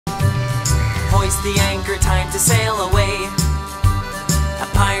Hoist the anchor, time to sail away. A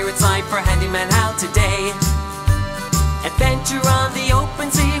pirate's life for Handyman Hal today. Adventure on the open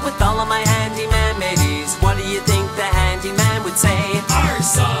sea with all of my handyman mateys. What do you think the handyman would say?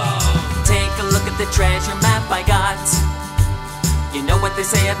 Awesome! Take a look at the treasure map I got. You know what they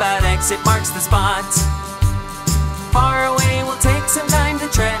say about exit marks the spot. Far away will take some time,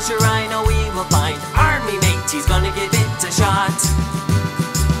 the treasure I know we will find. Army mate, he's gonna give it a shot.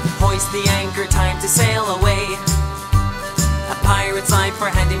 Hoist the anchor, time to sail away. A pirate's life for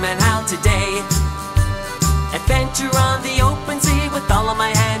Handyman Hal today. Adventure on the